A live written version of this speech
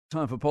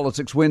Time for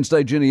Politics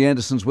Wednesday. Ginny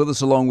Andersen's with us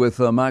along with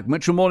Mark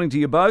Mitchell. Morning to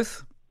you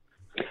both.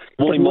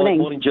 Morning, Mike.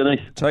 Morning,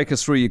 Ginny. Take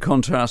us through your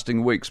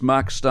contrasting weeks.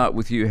 Mark, start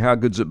with you. How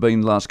good's it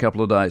been the last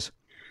couple of days?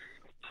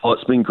 Oh,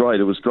 it's been great.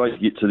 It was great to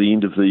get to the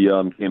end of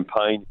the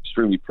campaign.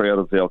 Extremely proud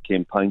of our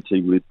campaign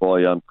team led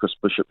by Chris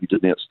Bishop, who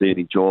did an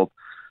outstanding job.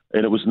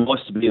 And it was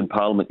nice to be in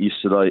Parliament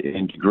yesterday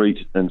and to greet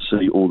and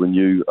see all the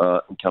new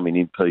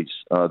incoming MPs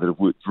that have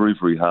worked very,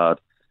 very hard,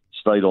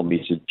 stayed on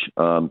message,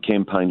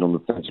 campaigned on the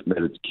things that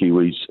mattered to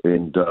Kiwis,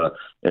 and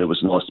it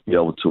was nice to be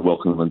able to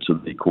welcome them into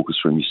the caucus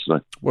room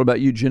yesterday. What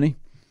about you, Ginny?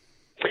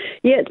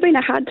 Yeah, it's been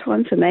a hard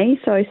time for me,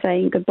 so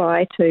saying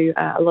goodbye to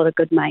a lot of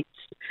good mates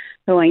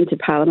who I entered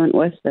Parliament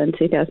with in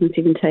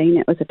 2017.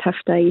 It was a tough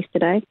day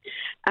yesterday,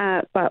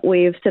 but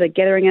we're sort of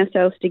gathering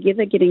ourselves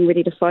together, getting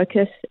ready to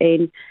focus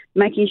and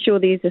making sure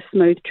there's a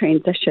smooth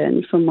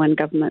transition from one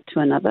government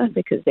to another,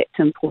 because that's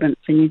important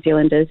for New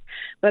Zealanders.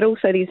 But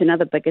also there's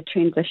another bigger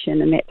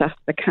transition, and that's us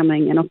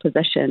becoming an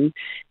opposition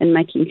and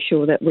making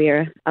sure that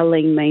we're a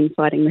lean, mean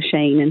fighting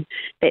machine, and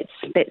that's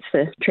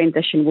the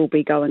transition we'll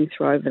be going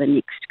through over the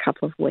next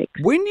couple of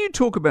weeks. When you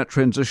talk about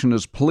transition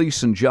as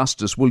police and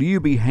justice, will you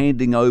be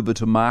handing over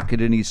to Mark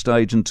at any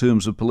stage in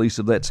terms of police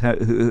if that's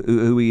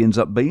who he ends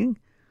up being?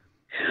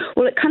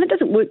 Well, it kind of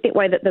doesn't work that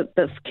way. That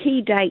the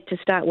key date to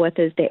start with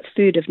is that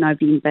 3rd of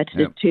November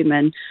to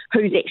determine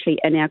who's actually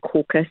in our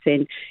caucus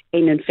and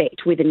in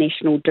fact whether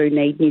National do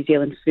need New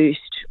Zealand First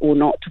or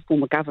not to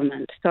form a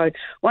government. So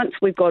once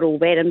we've got all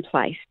that in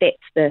place, that's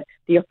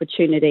the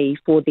opportunity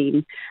for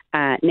then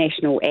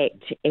National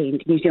Act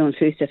and New Zealand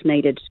First, if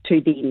needed,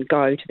 to then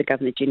go to the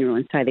Governor-General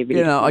and say they're ready.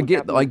 Yeah, I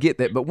get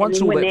that. But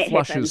once all that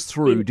flushes happens,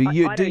 through, do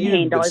you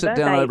sit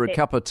down over a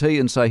cup of tea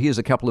and say, here's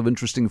a couple of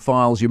interesting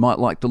files you might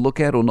like to look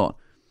at or not?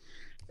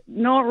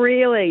 Not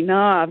really, no.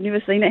 I've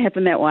never seen it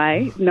happen that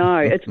way. No,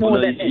 it's more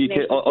that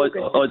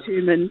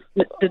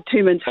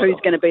determines who's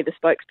going to be the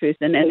spokesperson,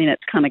 and then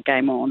it's kind of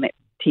game on. That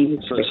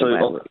tends to be the way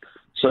it works.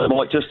 So,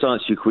 Mike, just to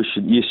answer your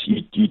question, yes,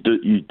 you do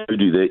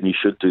that, and you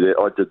should do that.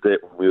 I did that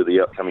when we were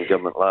the outcoming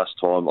government last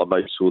time. I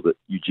made sure that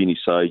Eugenie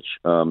Sage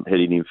had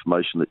any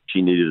information that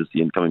she needed as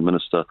the incoming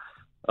minister,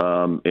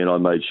 and I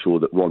made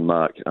sure that Ron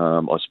Mark,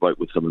 I spoke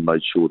with him and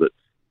made sure that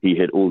he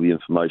had all the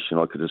information.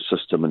 I could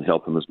assist him and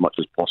help him as much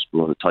as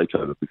possible in the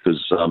takeover, because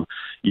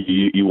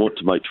you want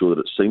to make sure that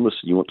it's seamless,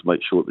 and you want to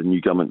make sure that the new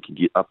government can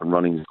get up and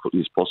running as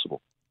quickly as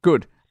possible.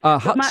 Good.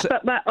 But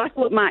I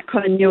thought Mark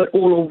kind of knew it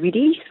all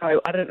already, so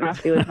I don't know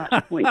if there was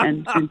much point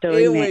in doing that.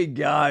 Here we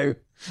go.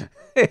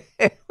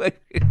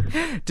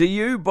 Do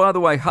you, by the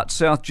way, Hutt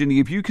South, Ginny,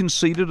 have you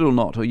conceded or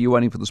not? Or are you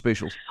waiting for the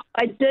specials?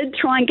 I did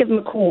try and give him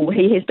a call.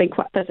 He has been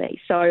quite busy.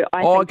 So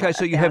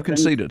so you have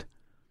conceded?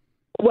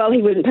 Well,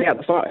 he wouldn't pick up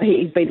the phone.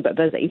 He's been a bit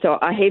busy. So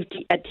I have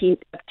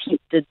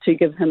attempted to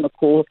give him a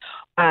call.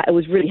 It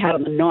was really hard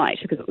on the night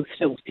because it was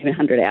still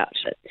 700 out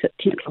at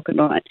 10 o'clock at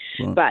night.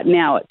 Right. But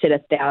now it's at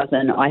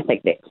 1,000. I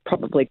think that's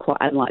probably quite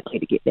unlikely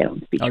to get that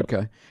on special.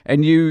 Okay.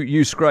 And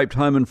you scraped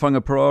home in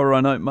Whangaparoa,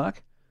 I know,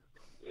 Mark?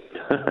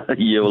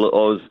 Yeah,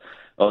 well,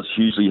 I was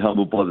hugely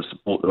humbled by the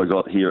support that I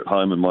got here at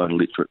home in my own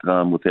electorate,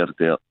 without a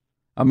doubt.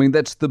 I mean,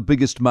 that's the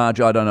biggest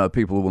margin. I don't know if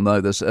people will know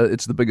this.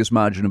 It's the biggest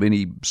margin of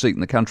any seat in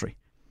the country.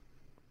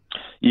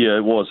 Yeah,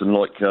 it was, and I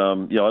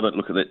don't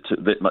look at that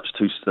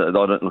I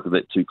don't look at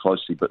that too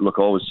closely. But look,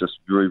 I was just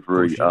very,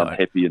 very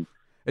happy, and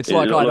it's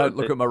like I don't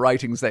look at my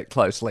ratings that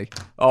closely.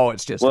 Oh,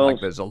 it's just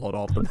like there's a lot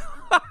of them.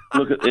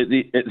 Look, at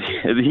the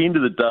end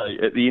of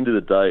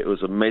the day, it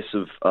was a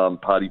massive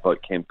party vote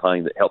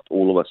campaign that helped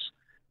all of us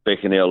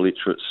back in our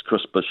electorates.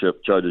 Chris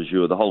Bishop, Joe De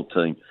Jure, the whole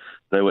team,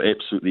 they were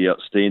absolutely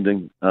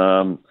outstanding.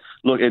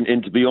 Look,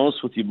 and to be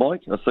honest with you,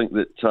 Mike, I think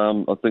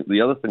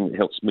the other thing that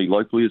helps me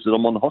locally is that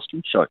I'm on the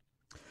Hosking show.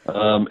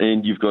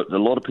 And you've got a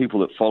lot of people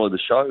that follow the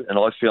show, and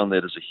I found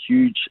that as a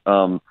huge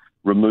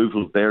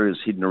removal of barriers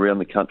heading around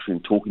the country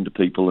and talking to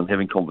people and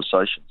having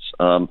conversations.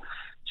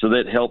 So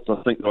that helped.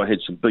 I think that I had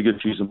some big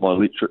issues in my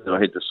electorate that I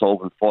had to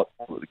solve and fight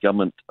for. The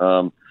government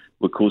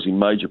were causing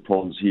major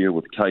problems here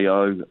with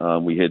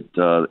KO. We had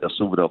our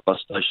Silverdale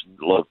bus station,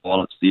 a lot of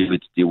violence there. We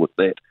had to deal with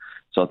that.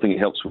 So I think it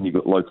helps when you've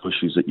got local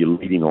issues that you're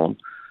leading on.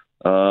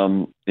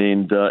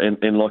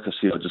 And like I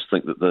said, I just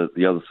think that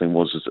the other thing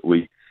was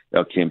that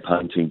our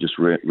campaign team just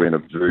ran a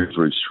very,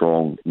 very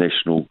strong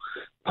national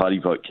party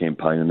vote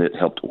campaign, and that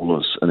helped all of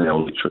us in our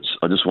electorates.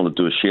 I just want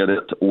to do a shout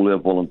out to all our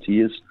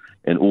volunteers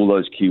and all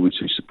those Kiwis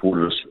who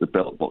supported us at the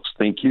ballot box.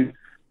 Thank you.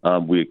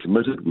 We're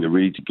committed, we're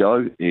ready to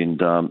go, and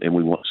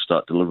we want to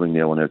start delivering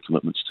now on our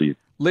commitments to you.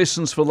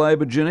 Lessons for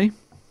Labor, Ginny?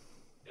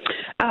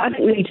 I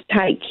think we need to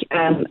take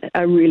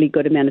a really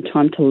good amount of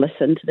time to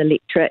listen to the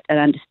electorate and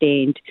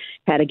understand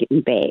how to get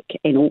them back.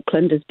 And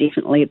Auckland is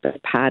definitely a big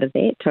part of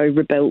that. So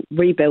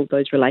rebuild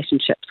those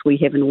relationships we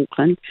have in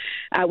Auckland.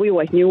 We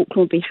always knew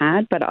Auckland would be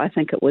hard, but I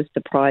think it was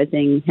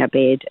surprising how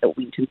bad it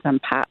went in some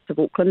parts of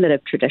Auckland that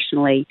have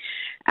traditionally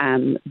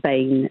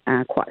been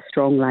quite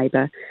strong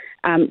Labor.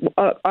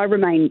 I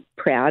remain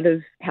proud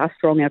of how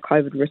strong our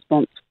COVID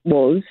response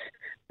was,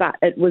 but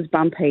it was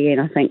bumpy,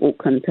 and I think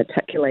Auckland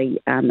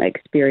particularly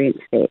experienced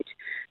that.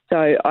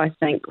 So I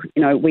think,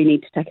 we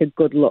need to take a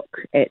good look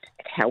at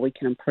how we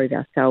can improve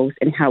ourselves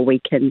and how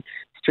we can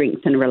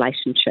strengthen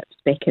relationships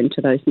back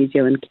into those New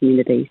Zealand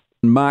communities.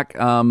 Mark,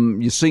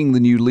 you're seeing the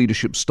new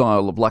leadership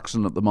style of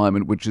Luxon at the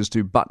moment, which is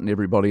to button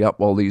everybody up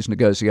while these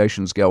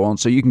negotiations go on.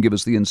 So you can give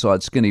us the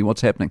inside skinny.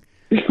 What's happening?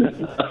 Nice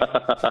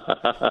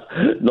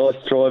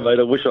try, mate.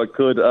 I wish I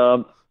could.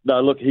 No,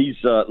 look,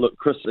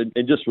 Chris,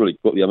 and just really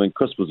quickly,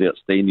 Chris was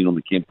outstanding on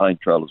the campaign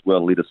trail as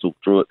well, led us all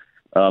through it.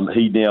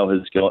 He now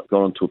has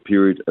gone into a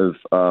period of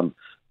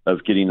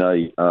getting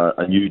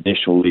a new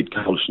national-led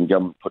coalition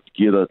government put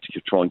together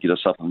to try and get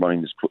us up and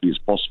running as quickly as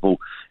possible.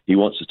 He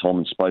wants the time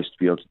and space to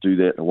be able to do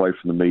that away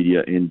from the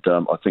media, and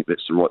I think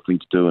that's the right thing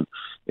to do,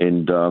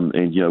 and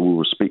we'll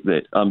respect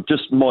that.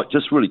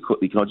 Just really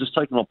quickly, can I just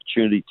take an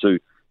opportunity to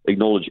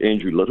acknowledge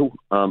Andrew Little,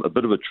 a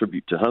bit of a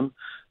tribute to him.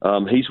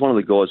 He's one of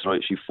the guys I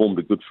actually formed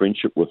a good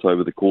friendship with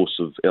over the course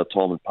of our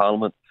time in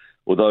Parliament.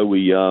 Although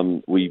we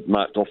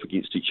marked off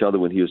against each other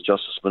when he was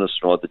Justice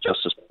Minister, I had the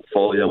Justice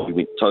portfolio, and we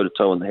went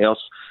toe-to-toe in the House,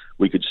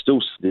 we could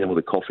still sit down with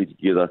a coffee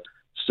together,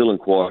 still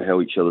inquire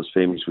how each other's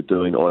families were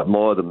doing. I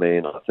admire the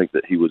man. I think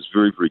that he was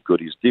very, very good.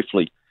 He's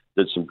definitely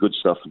did some good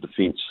stuff in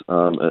defence,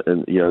 and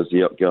as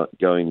the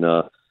outgoing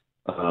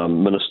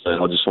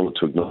minister. I just wanted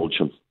to acknowledge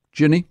him.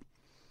 Ginny?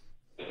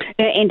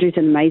 Andrew's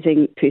an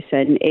amazing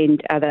person,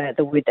 and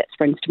the word that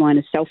springs to mind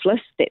is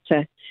selfless.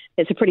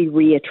 That's a pretty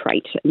rare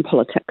trait in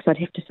politics. I'd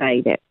have to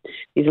say that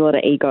there's a lot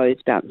of egos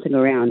bouncing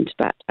around,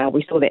 but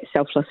we saw that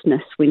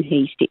selflessness when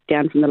he stepped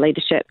down from the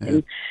leadership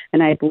and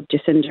enabled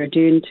Jacinda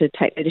Ardern to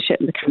take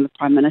leadership and become the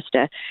Prime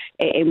Minister.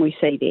 And we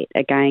see that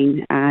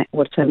again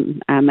with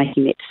him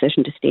making that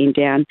decision to stand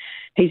down.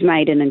 He's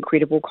made an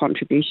incredible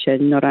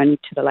contribution not only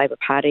to the Labour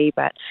Party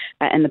but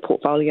in the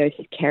portfolios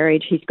he's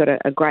carried. He's got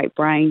a great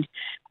brain,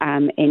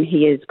 and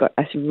he has got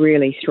a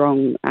really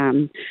strong,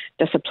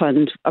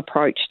 disciplined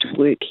approach to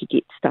work. He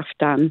gets stuff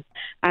done,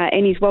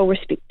 and he's well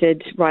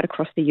respected right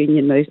across the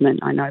union movement.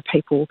 I know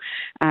people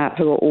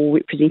who are all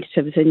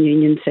representatives in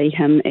unions see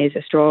him as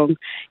a strong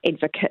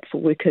advocate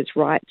for workers'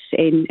 rights,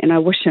 and I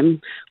wish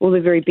him all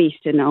the very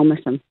best, and I'll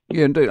miss him.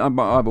 Yeah, indeed. I've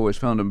always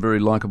found him very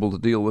likeable to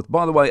deal with.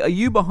 By the way, are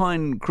you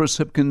behind Chris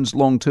Hipkins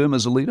long term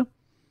as a leader?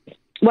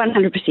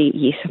 100%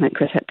 yes. I think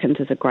Chris Hipkins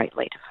is a great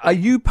leader. Are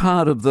you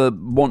part of the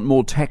Want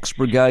More Tax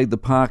Brigade, the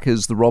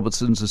Parkers, the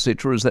Robertsons,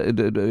 etc.?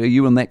 Are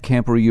you in that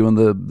camp, or are you in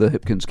the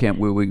Hipkins camp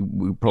where we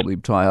probably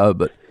tie over?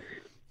 But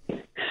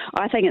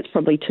I think it's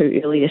probably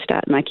too early to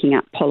start making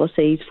up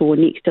policies for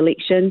next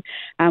election.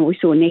 We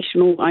saw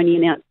National only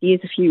announce theirs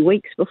a few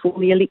weeks before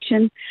the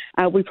election.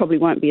 We probably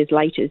won't be as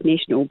late as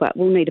National, but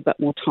we'll need a bit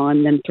more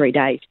time than 3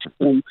 days to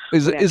form.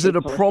 Is it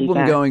a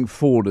problem going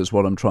forward, is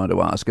what I'm trying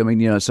to ask? I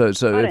mean, so if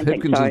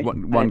Hipkins is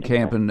one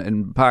camp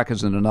and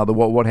Parker's in another,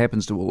 what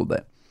happens to all of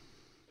that?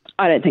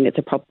 I don't think it's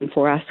a problem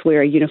for us.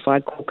 We're a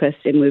unified caucus,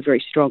 and we're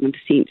very strong in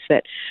the sense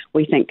that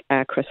we think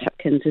Chris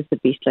Hipkins is the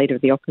best leader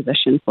of the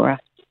opposition for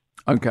us.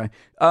 Okay.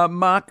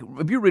 Mark,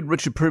 have you read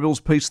Richard Preville's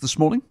piece this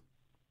morning?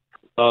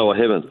 Oh, I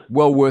haven't.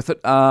 Well worth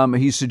it.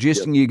 He's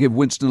suggesting you give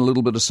Winston a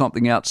little bit of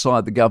something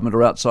outside the government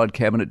or outside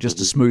cabinet just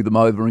to smooth them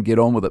over and get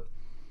on with it.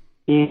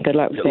 Yeah, good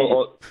luck with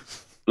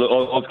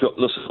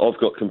that. I've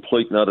got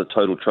complete and utter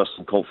total trust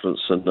and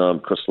confidence in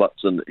Chris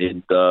Luxon,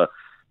 and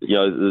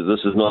this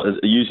is not,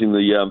 using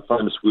the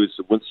famous words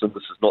of Winston,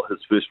 this is not his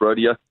first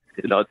rodeo,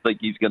 and I think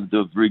he's going to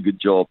do a very good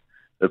job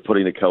of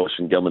putting a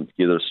coalition government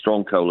together, a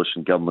strong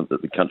coalition government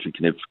that the country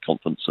can have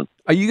confidence in.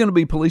 Are you going to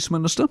be police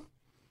minister?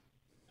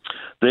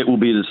 That will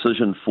be a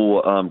decision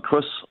for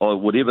Chris.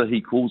 Whatever he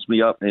calls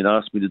me up and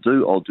asks me to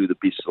do, I'll do the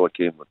best that I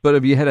can with. But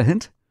have you had a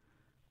hint?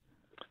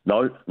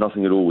 No,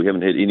 nothing at all. We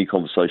haven't had any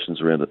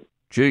conversations around it.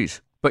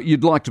 Jeez. But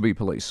you'd like to be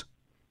police?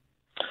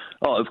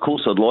 Oh, of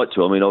course I'd like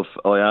to. I mean,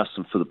 I asked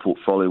him for the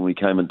portfolio when we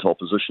came into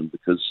opposition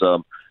because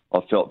I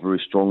felt very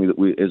strongly that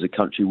we, as a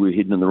country, we're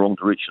heading in the wrong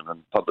direction,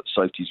 and public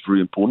safety is very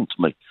important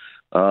to me.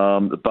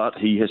 But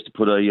he has to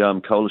put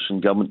a coalition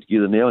government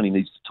together now, and he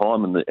needs the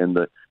time and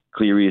the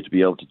clear air to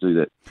be able to do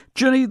that.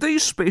 Ginny,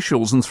 these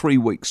specials in 3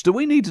 weeks, do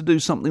we need to do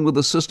something with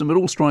the system? It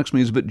all strikes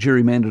me as a bit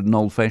gerrymandered and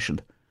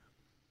old-fashioned.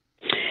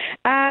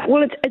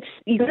 Well, it's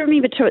you've got to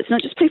remember too, it's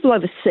not just people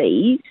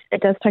overseas,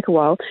 it does take a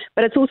while,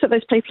 but it's also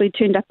those people who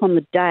turned up on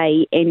the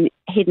day and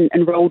hadn't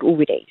enrolled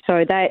already.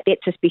 So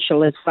that's a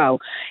special as well.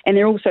 And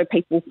they're also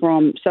people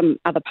from some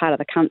other part of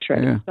the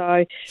country.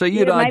 Yeah. So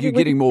you'd argue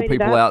getting more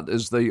people out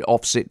is the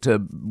offset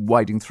to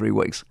waiting 3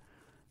 weeks?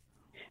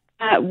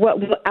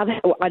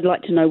 I'd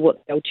like to know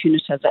what the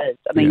alternative is.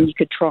 I mean, you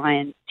could try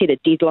and set a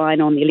deadline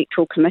on the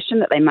Electoral Commission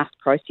that they must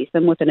process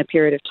them within a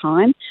period of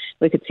time.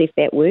 We could see if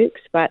that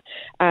works. But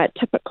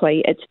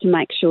typically it's to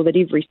make sure that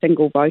every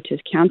single vote is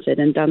counted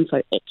and done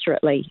so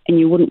accurately. And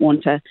you wouldn't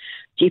want to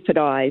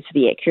jeopardise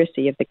the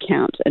accuracy of the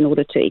count in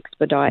order to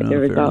expedite the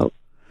result.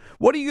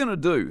 What are you going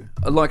to do?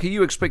 Like, are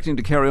you expecting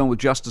to carry on with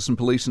justice and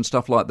police and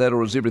stuff like that,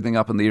 or is everything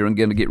up in the air and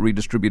going to get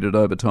redistributed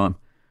over time?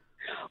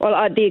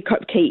 Well, they're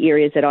key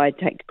areas that I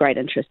take great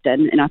interest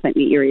in, and I think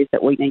the areas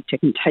that we need to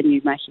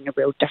continue making a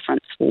real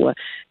difference for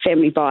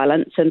family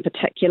violence in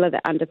particular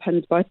that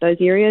underpins both those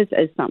areas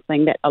is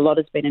something that a lot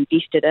has been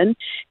invested in,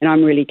 and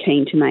I'm really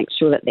keen to make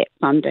sure that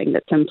funding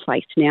that's in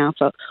place now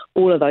for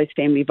all of those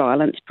family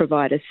violence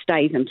providers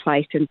stays in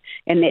place, and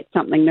that's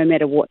something, no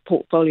matter what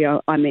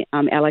portfolio I'm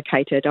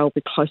allocated, I'll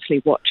be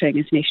closely watching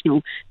as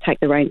National take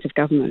the reins of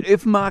government.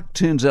 If Mark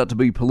turns out to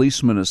be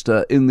Police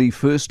Minister, in the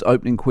first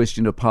opening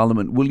question of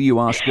Parliament, will you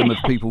ask him if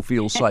people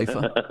feel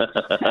safer?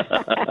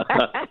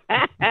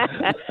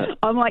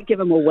 I might give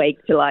him a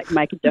week to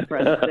make a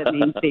difference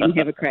and then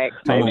have a crack.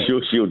 I'm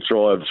sure she'll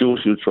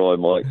try,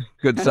 Mike.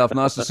 Good stuff.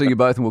 Nice to see you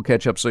both, and we'll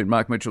catch up soon.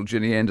 Mark Mitchell,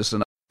 Ginny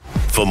Andersen.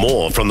 For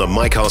more from the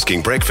Mike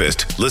Hosking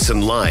Breakfast,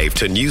 listen live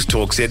to News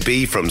Talk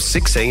ZB from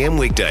 6 a.m.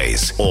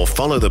 weekdays or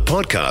follow the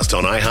podcast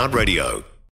on iHeartRadio.